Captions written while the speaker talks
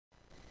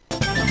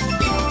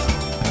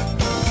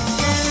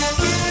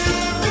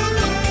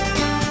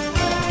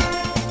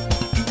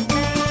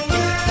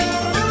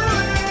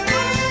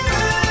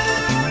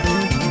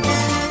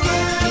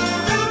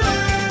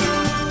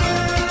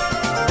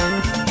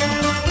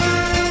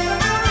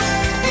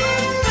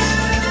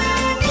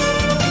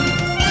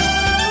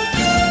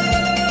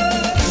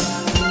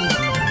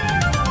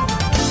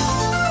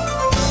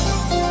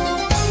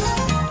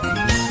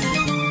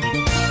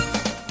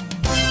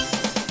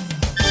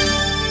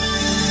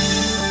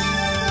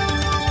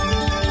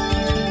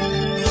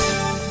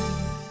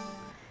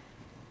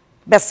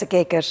Beste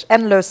kijkers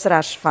en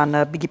luisteraars van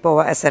Biggie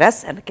Power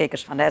SRS en de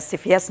kijkers van de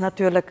SCVS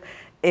natuurlijk.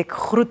 Ik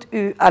groet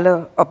u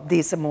allen op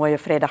deze mooie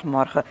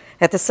vrijdagmorgen.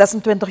 Het is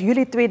 26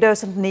 juli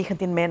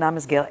 2019. Mijn naam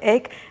is Gail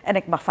Eijk en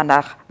ik mag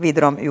vandaag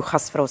wederom uw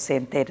gastvrouw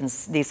zijn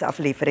tijdens deze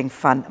aflevering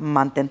van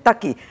Mmanten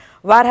Taki.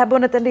 Waar hebben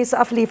we het in deze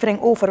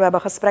aflevering over? We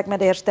hebben een gesprek met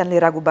de heer Stanley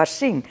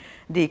Raghubar-Singh,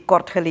 die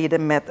kort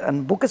geleden met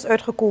een boek is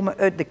uitgekomen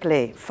uit de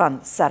klei van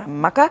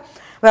Saramacca.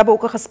 We hebben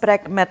ook een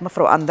gesprek met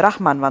mevrouw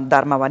Andrachman van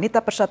Dharma Wanita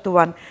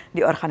Persatuan.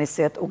 Die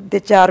organiseert ook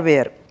dit jaar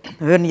weer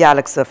hun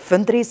jaarlijkse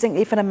fundraising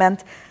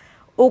evenement.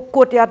 Ook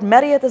Courtyard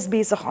Marriott is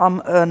bezig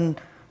om een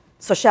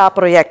sociaal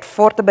project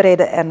voor te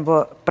bereiden. En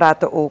we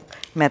praten ook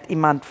met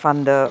iemand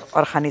van de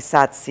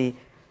organisatie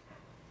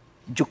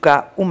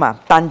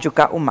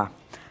Tanjuka Uma.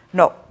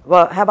 Nou,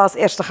 we hebben als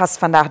eerste gast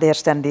vandaag de heer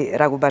Stanley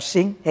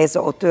Raghubar-Singh. Hij is de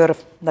auteur,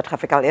 dat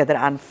gaf ik al eerder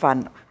aan,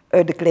 van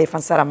Uit de klei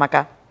van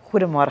Saramacca.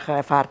 Goedemorgen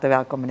en van harte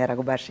welkom, meneer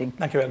Raghubar-Singh.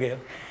 Dank u wel, Gail.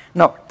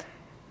 Nou,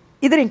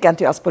 iedereen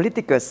kent u als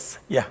politicus.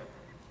 Ja.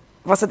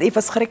 Was het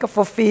even schrikken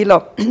voor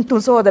velen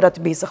toen ze hoorden dat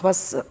u bezig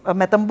was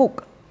met een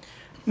boek?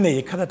 Nee,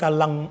 ik had het al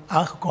lang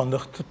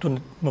aangekondigd.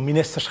 Toen mijn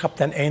ministerschap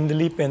ten einde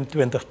liep in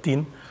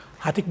 2010,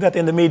 had ik dat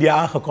in de media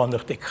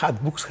aangekondigd. Ik ga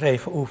het boek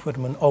schrijven over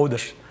mijn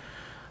ouders.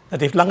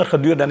 Het heeft langer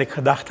geduurd dan ik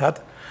gedacht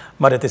had,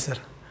 maar het is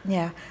er.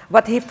 Ja.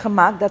 Wat heeft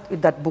gemaakt dat u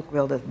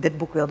dit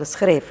boek wilde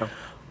schrijven?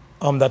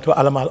 Omdat we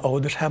allemaal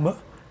ouders hebben.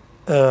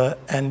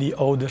 En die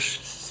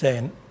ouders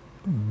zijn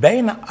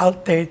bijna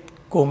altijd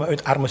komen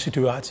uit arme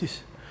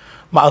situaties.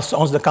 Maar als ze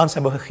ons de kans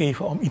hebben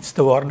gegeven om iets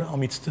te worden,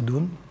 om iets te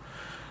doen,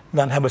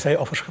 dan hebben zij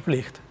offers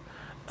gepleegd.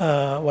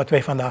 Wat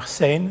wij vandaag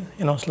zijn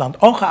in ons land,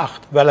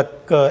 ongeacht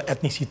welke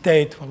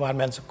etniciteit, van waar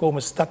mensen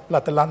komen, stad,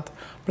 platteland,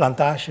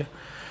 plantage,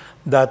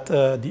 dat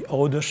die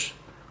ouders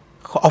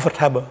geofferd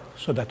hebben,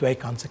 zodat wij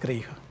kansen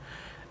kregen.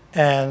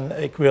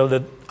 En ik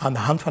wilde aan de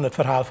hand van het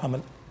verhaal van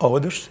mijn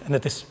ouders, en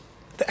het is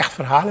een echt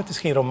verhaal, het is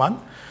geen roman,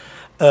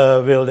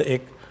 wilde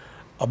ik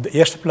op de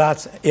eerste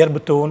plaats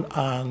eerbetoon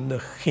aan de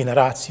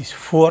generaties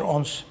voor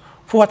ons,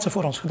 voor wat ze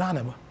voor ons gedaan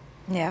hebben.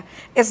 Ja.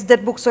 Is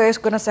dit boek, zou je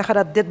kunnen zeggen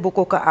dat dit boek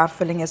ook een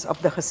aanvulling is op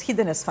de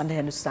geschiedenis van de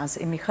Hindoestaanse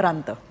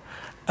immigranten?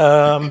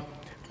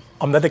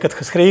 Omdat ik het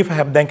geschreven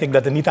heb, denk ik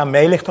dat het niet aan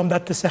mij ligt om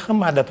dat te zeggen,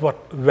 maar dat wordt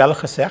wel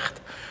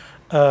gezegd.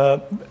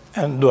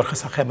 En door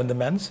gezaghebbende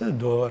mensen,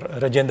 door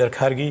Rajendra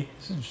Khargi,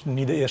 dus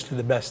niet de eerste,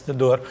 de beste,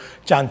 door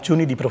Chan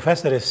Chuni, die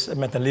professor is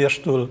met een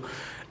leerstoel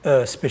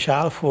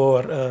speciaal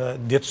voor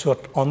dit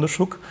soort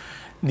onderzoek.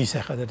 Die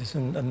zeggen dat is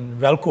een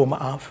welkome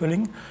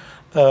aanvulling.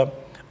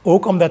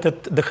 Ook omdat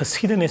het de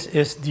geschiedenis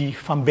is die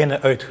van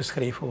binnenuit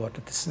geschreven wordt.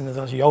 Het is net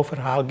als jouw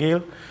verhaal,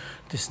 Gail.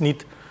 Het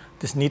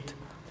is niet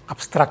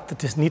abstract,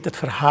 het is niet het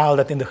verhaal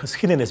dat in de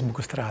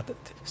geschiedenisboeken staat.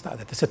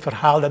 Het is het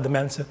verhaal dat de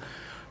mensen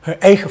hun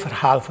eigen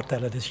verhaal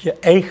vertellen. Dus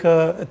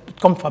het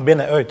komt van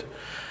binnenuit.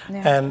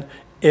 Ja. En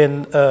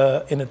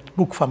in het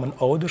boek van mijn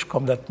ouders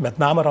komt dat met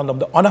name rondom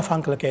de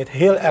onafhankelijkheid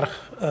heel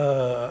erg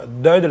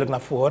duidelijk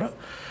naar voren.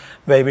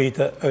 Wij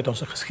weten uit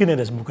onze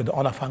geschiedenisboeken, de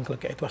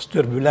onafhankelijkheid was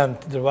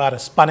turbulent, er waren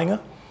spanningen.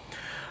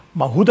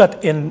 Maar hoe dat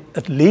in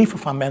het leven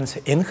van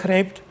mensen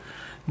ingrijpt,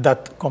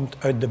 dat komt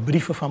uit de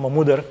brieven van mijn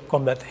moeder,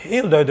 komt dat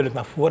heel duidelijk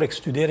naar voren. Ik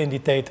studeer in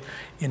die tijd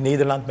in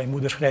Nederland, mijn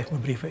moeder schrijft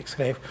mijn brieven, ik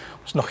schrijf. Er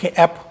was nog geen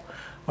app, er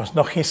was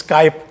nog geen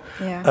Skype,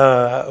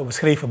 ja. We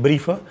schreven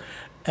brieven.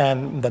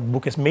 En dat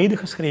boek is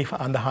medegeschreven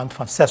aan de hand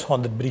van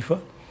 600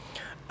 brieven.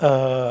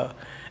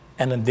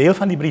 En een deel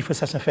van die brieven,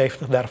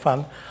 56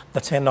 daarvan,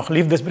 dat zijn nog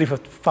liefdesbrieven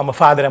van mijn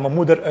vader en mijn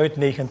moeder uit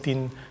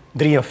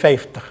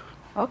 1953.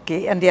 Oké,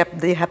 en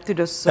die hebt u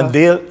dus een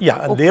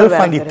deel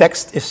van die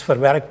tekst is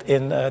verwerkt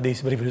in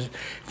deze brieven. Dus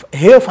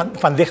heel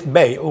van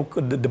dichtbij,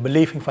 ook de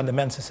beleving van de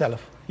mensen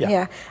zelf. Ja.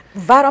 Ja.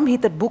 Waarom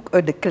heet het boek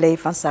Uit de klei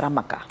van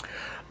Saramacca?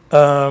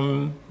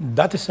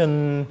 Dat is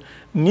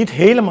niet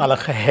helemaal een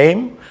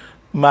geheim,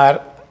 maar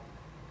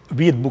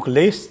wie het boek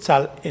leest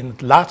zal in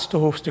het laatste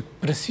hoofdstuk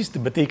precies de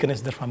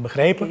betekenis ervan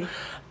begrijpen. Okay.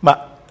 Maar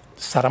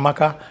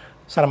Saramacca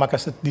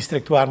is het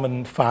district waar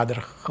mijn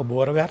vader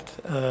geboren werd.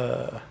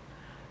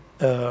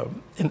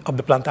 Op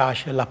de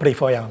plantage La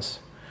Prévoyance.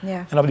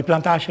 Ja. En op die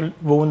plantage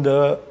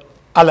woonden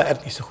alle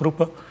etnische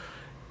groepen.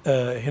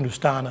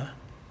 Hindoestanen,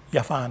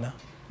 Javanen,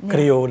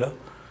 Creolen.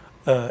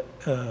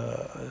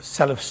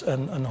 Zelfs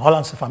een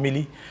Hollandse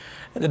familie.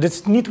 Dit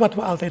is niet wat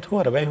we altijd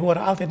horen. Wij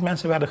horen altijd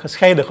mensen werden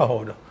gescheiden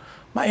gehouden.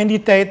 Maar in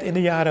die tijd, in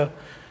de jaren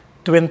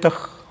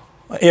 20,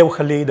 een eeuw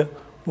geleden,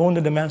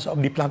 woonden de mensen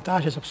op die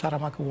plantages op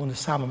Saramacca woonden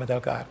samen met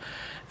elkaar.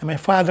 En mijn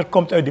vader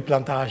komt uit die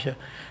plantage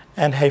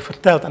en hij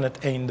vertelt aan het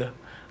einde.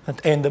 Aan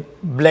het einde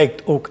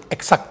blijkt ook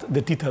exact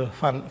de titel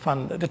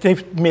van het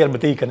heeft meer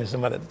betekenissen.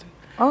 Maar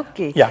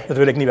okay. Ja, dat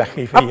wil ik niet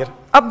weggeven hier.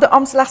 Op de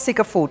omslag zie ik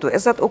een foto.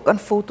 Is dat ook een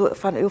foto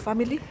van uw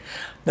familie?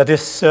 Dat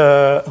is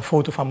een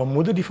foto van mijn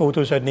moeder. Die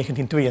foto is uit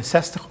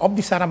 1962 op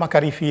die Saramacca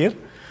rivier.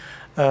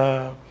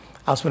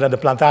 Als we naar de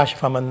plantage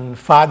van mijn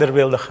vader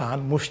wilden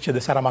gaan, moest je de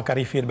Saramacca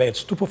rivier bij het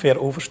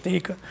Stoepenveer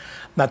oversteken,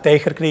 naar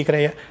Tijgerkreek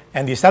rijden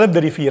en diezelfde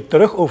rivier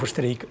terug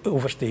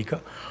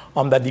oversteken,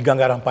 omdat die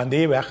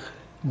Gangarampandeweg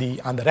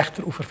die aan de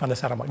rechteroever van de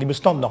Saramak, die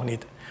bestond nog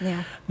niet. Ja.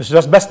 Dus het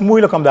was best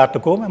moeilijk om daar te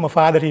komen. En mijn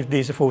vader heeft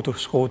deze foto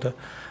geschoten.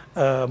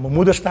 Mijn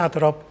moeder staat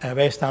erop en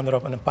wij staan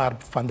erop en een paar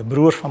van de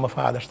broers van mijn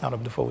vader staan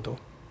op de foto.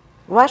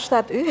 Waar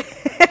staat u?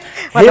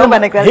 Helemaal,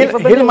 ben ik wel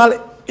helemaal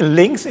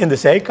links in de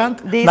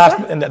zijkant. Deze? Naast,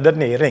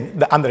 nee,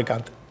 de andere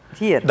kant.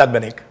 Hier? Dat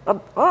ben ik.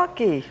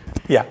 Oké.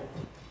 Ja.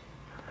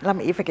 Laat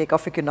me even kijken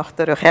of ik u nog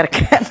terug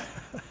herken.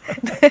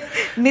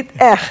 Niet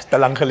echt. Te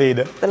lang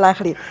geleden. Te lang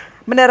geleden.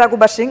 Meneer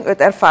Ragubashing, uit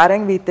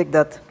ervaring weet ik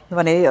dat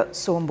wanneer je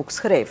zo'n boek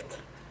schrijft,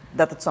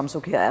 dat het soms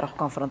ook heel erg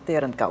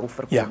confronterend kan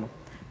overkomen. Ja.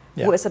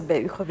 Ja. Hoe is het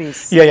bij u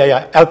geweest?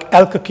 Ja.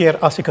 Elke keer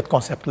als ik het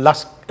concept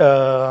las,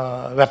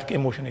 werd ik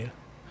emotioneel.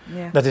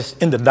 Ja. Dat is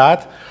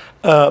inderdaad.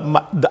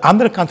 Maar de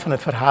andere kant van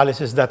het verhaal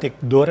is dat ik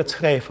door het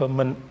schrijven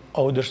mijn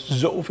ouders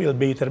zoveel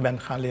beter ben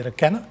gaan leren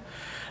kennen.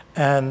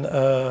 En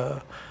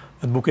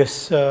het boek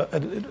is...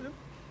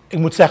 ik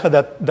moet zeggen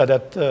dat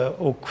het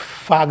ook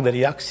vaak de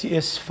reactie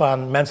is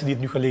van mensen die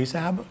het nu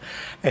gelezen hebben.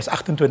 Hij is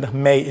 28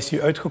 mei is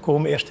hij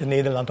uitgekomen, eerst in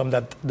Nederland,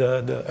 omdat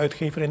de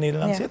uitgever in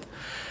Nederland zit.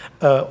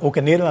 Ook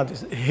in Nederland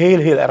is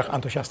heel erg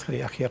enthousiast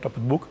gereageerd op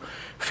het boek.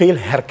 Veel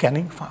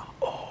herkenning van,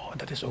 oh,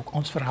 dat is ook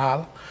ons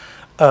verhaal.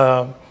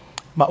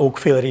 Maar ook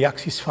veel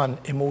reacties van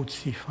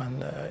emotie,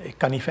 van ik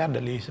kan niet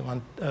verder lezen,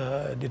 want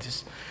dit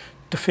is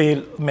te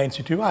veel mijn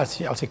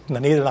situatie. Als ik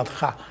naar Nederland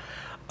ga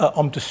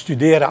om te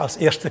studeren als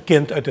eerste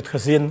kind uit het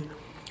gezin,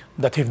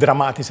 dat heeft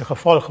dramatische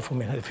gevolgen voor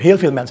mij. Heel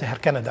veel mensen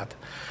herkennen dat.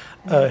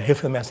 Heel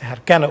veel mensen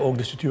herkennen ook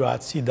de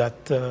situatie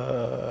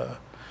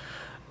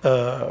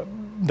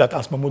dat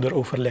als mijn moeder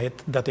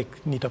overlijdt, dat ik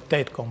niet op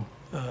tijd kom.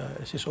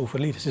 Ze is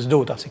overleden, ze is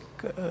dood als ik...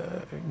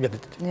 weet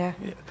het.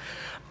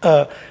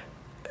 Ja.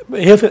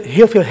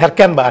 Heel veel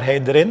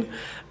herkenbaarheid erin.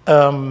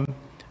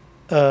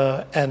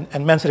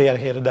 En mensen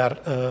reageren daar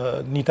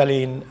niet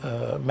alleen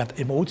met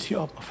emotie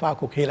op, maar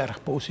vaak ook heel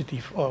erg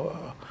positief op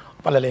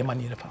allerlei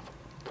manieren. Van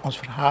ons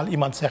verhaal.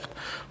 Iemand zegt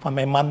van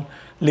mijn man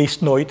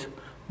leest nooit,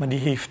 maar die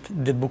heeft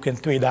dit boek in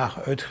 2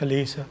 dagen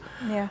uitgelezen.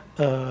 Ja.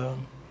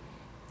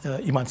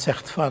 Iemand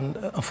zegt van,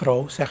 een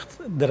vrouw zegt,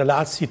 de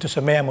relatie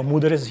tussen mij en mijn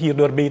moeder is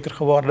hierdoor beter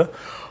geworden,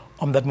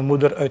 omdat mijn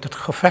moeder uit het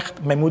gevecht,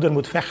 mijn moeder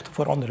moet vechten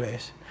voor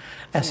onderwijs.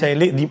 En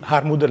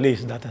haar moeder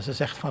leest dat en ze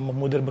zegt van, mijn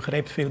moeder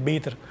begrijpt veel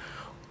beter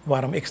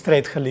waarom ik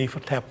strijd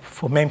geleverd heb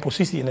voor mijn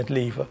positie in het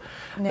leven.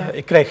 Ja.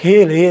 Ik krijg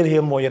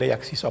heel mooie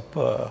reacties op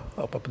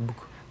het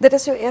boek. Dit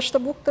is uw eerste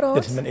boek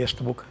trouwens? Dit is mijn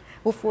eerste boek.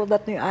 Hoe voelt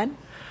dat nu aan?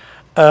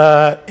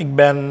 Ik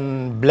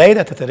ben blij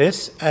dat het er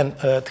is en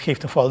het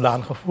geeft een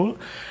voldaan gevoel.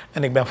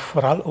 En ik ben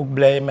vooral ook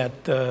blij met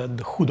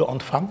de goede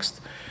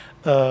ontvangst.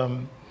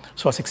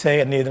 Zoals ik zei,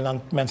 in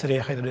Nederland, mensen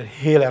reageren er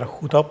heel erg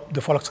goed op.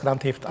 De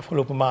Volkskrant heeft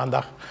afgelopen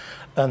maandag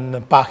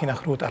een pagina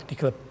groot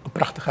artikel, een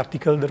prachtig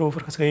artikel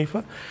erover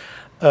geschreven.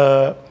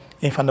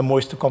 Een van de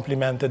mooiste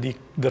complimenten die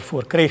ik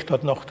ervoor kreeg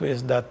tot nog toe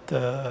is dat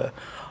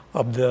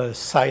op de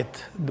site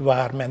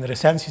waar men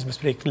recensies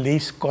bespreekt,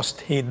 Leeskost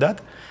heet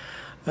dat,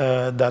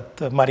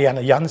 dat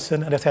Marianne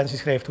Jansen een recensie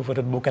schrijft over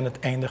het boek en het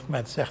eindigt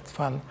met zegt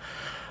van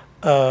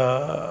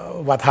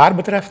wat haar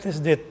betreft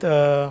is dit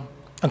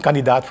een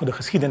kandidaat voor de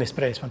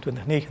geschiedenisprijs van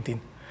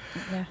 2019.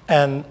 Ja.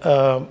 En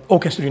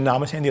ook in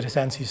Suriname zijn die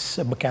recensies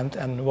bekend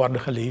en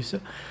worden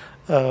gelezen.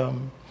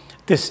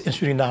 Het is in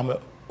Suriname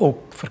ook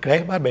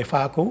verkrijgbaar bij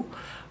Vaco,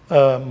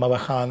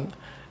 maar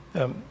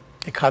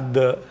ik had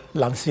de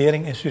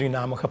lancering in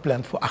Suriname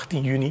gepland voor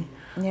 18 juni.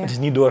 Ja. Het is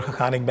niet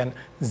doorgegaan, ik ben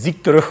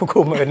ziek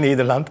teruggekomen uit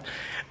Nederland,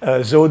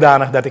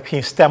 zodanig dat ik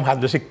geen stem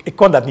had, dus ik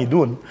kon dat niet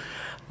doen.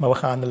 Maar we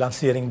gaan de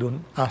lancering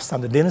doen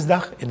aanstaande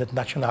dinsdag in het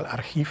Nationaal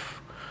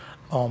Archief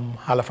om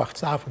 7:30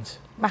 's avonds.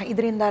 Mag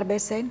iedereen daarbij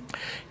zijn?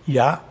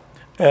 Ja,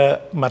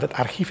 maar het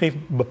archief heeft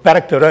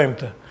beperkte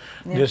ruimte.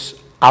 Ja. Dus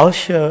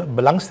als je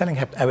belangstelling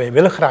hebt en wij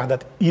willen graag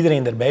dat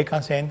iedereen erbij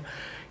kan zijn,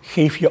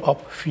 geef je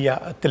op via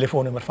het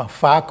telefoonnummer van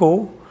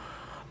Vaco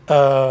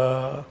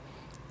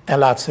en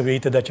laat ze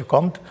weten dat je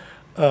komt.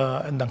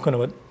 En dan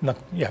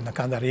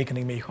kan daar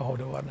rekening mee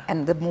gehouden worden.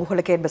 En de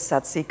mogelijkheid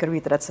bestaat zeker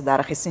weten dat ze daar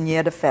een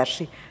gesigneerde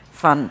versie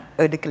van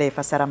uit de klei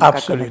van Saramaka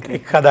Absoluut.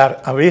 Ik ga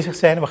daar aanwezig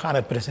zijn, we gaan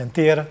het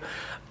presenteren.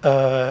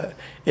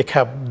 Ik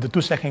heb de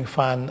toezegging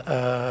van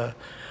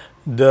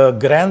de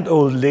grand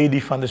old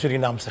lady van de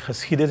Surinaamse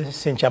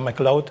geschiedenis, Cynthia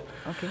MacLeod.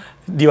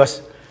 Okay.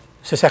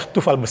 Ze zegt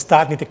toeval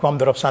bestaat niet. Ik kwam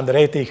er op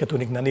Zanderij tegen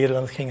toen ik naar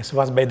Nederland ging. Ze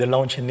was bij de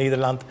lounge in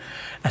Nederland.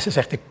 En ze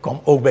zegt ik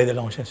kom ook bij de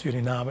lounge in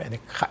Suriname. En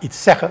ik ga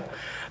iets zeggen.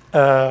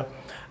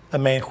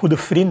 Mijn goede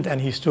vriend en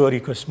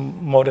historicus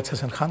Maurits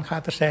zijn gang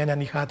gaat er zijn en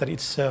die gaat er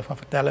iets van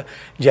vertellen.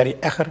 Jerry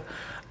Egger,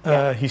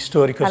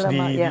 historicus.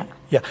 Allemaal,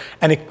 ja.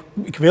 En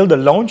ik wil de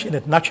launch in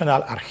het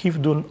Nationaal Archief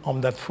doen,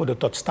 omdat voor de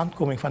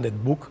totstandkoming van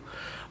dit boek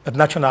het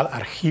Nationaal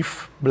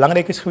Archief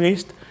belangrijk is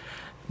geweest.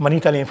 Maar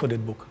niet alleen voor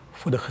dit boek.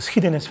 Voor de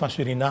geschiedenis van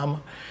Suriname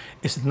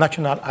is het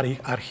Nationaal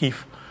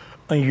Archief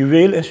een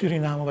juweel in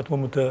Suriname wat we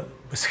moeten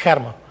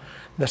beschermen.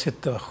 Daar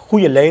zit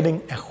goede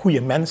leiding en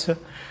goede mensen.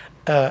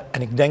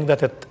 En ik denk dat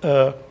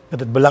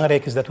het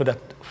belangrijk is dat we dat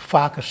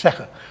vaker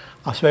zeggen.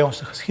 Als wij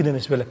onze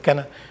geschiedenis willen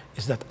kennen,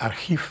 is dat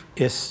archief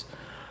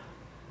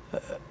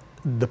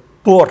de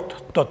poort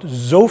tot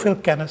zoveel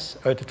kennis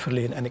uit het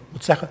verleden. En ik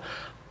moet zeggen,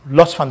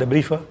 los van de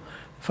brieven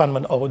van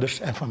mijn ouders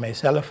en van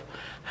mijzelf,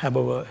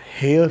 hebben we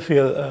heel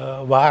veel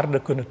waarde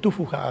kunnen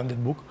toevoegen aan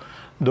dit boek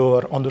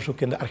door onderzoek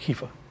in de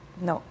archieven.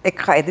 Nou, ik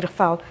ga in ieder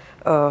geval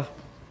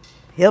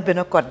heel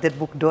binnenkort dit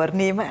boek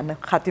doornemen en dan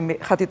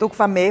gaat u het ook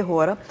van mij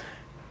horen.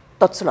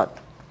 Tot slot,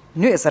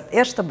 nu is er het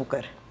eerste boek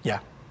er.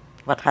 Ja.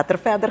 Wat gaat er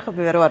verder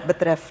gebeuren wat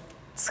betreft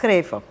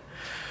schrijven?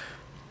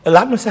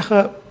 Laat me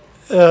zeggen,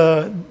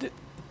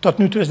 tot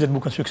nu toe is dit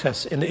boek een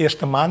succes. In de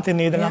eerste maand in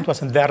Nederland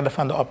was een derde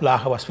van de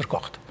oplagen was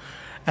verkocht.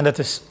 En dat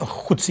is een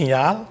goed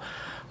signaal.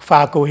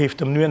 Vaco heeft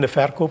hem nu in de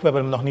verkoop. We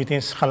hebben hem nog niet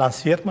eens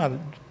gelanceerd, maar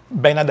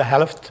bijna de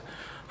helft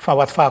van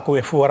wat Vaco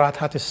in voorraad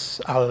had is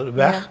al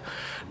weg.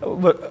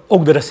 Ja.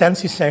 Ook de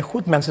recensies zijn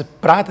goed. Mensen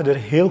praten er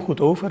heel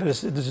goed over.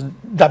 Dus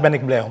daar ben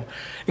ik blij om.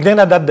 Ik denk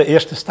dat dat de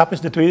eerste stap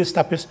is. De tweede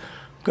stap is,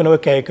 kunnen we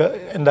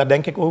kijken, en daar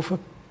denk ik over,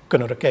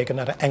 kunnen we kijken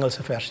naar de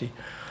Engelse versie.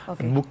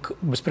 Okay. Het boek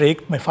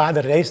bespreekt, mijn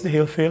vader reisde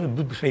heel veel. Het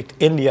boek bespreekt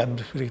India, het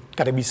bespreekt het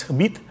Caribisch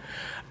gebied.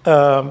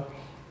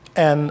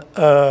 En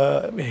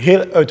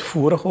heel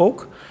uitvoerig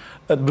ook.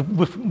 Het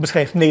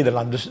beschrijft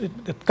Nederland. Dus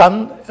het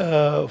kan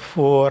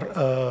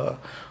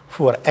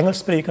voor Engels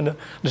sprekenden.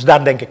 Dus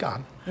daar denk ik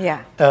aan. Ja.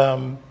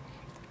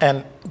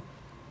 En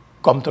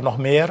komt er nog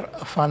meer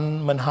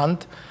van mijn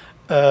hand?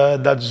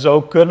 Dat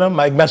zou kunnen,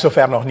 maar ik ben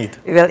zover nog niet.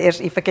 U wil eerst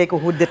even kijken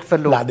hoe dit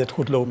verloopt. Laat dit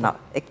goed lopen. Nou,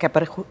 ik heb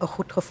er een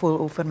goed gevoel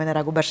over, meneer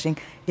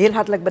Raghubar-Singh. Heel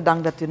hartelijk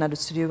bedankt dat u naar de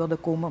studio wilde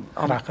komen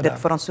om dit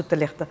voor ons toe te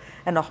lichten.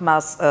 En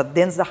nogmaals,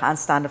 dinsdag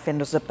aanstaande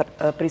vinden we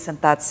de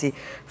presentatie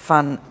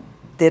van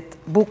dit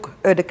boek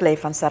Uit de klei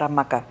van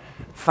Saramacca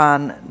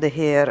van de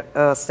heer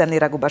Stanley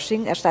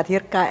Raghubar-Singh. Er staat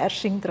hier K.R.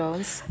 Singh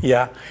trouwens.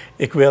 Ja,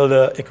 ik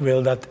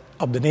wil dat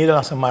op de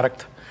Nederlandse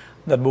markt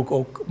dat boek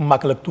ook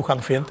makkelijk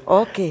toegang vindt.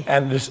 Oké.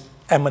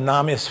 En mijn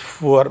naam is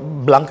voor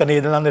blanke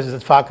Nederlanders is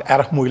het vaak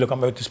erg moeilijk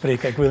om uit te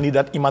spreken. Ik wil niet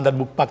dat iemand dat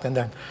boek pakt en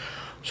denkt,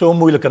 zo'n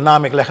moeilijke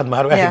naam, ik leg het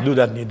maar weg, ik doe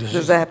dat niet.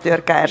 Dus dan hebt u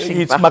er K.R. Singh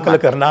iets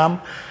makkelijker naam.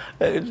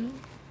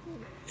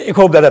 Ik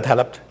hoop dat het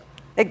helpt.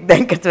 Ik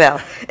denk het wel.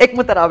 Ik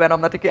moet er al wennen,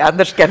 omdat ik u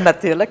anders ken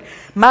natuurlijk.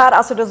 Maar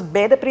als u dus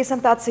bij de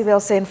presentatie wil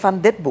zijn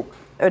van dit boek,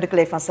 Uit de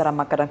klei van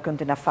Saramacca, dan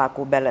kunt u naar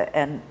Vaco bellen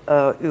en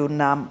uw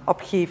naam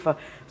opgeven,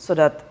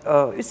 zodat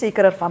u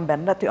zeker ervan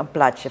bent dat u een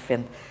plaatsje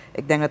vindt.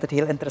 Ik denk dat het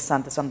heel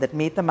interessant is om dit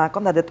mee te maken,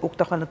 omdat dit ook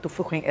toch wel een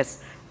toevoeging is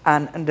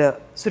aan de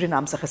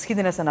Surinaamse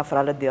geschiedenis en dan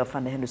vooral het deel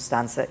van de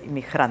Hindoestaanse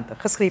immigranten.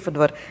 Geschreven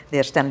door de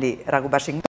heer Stanley Raghubar-Singh.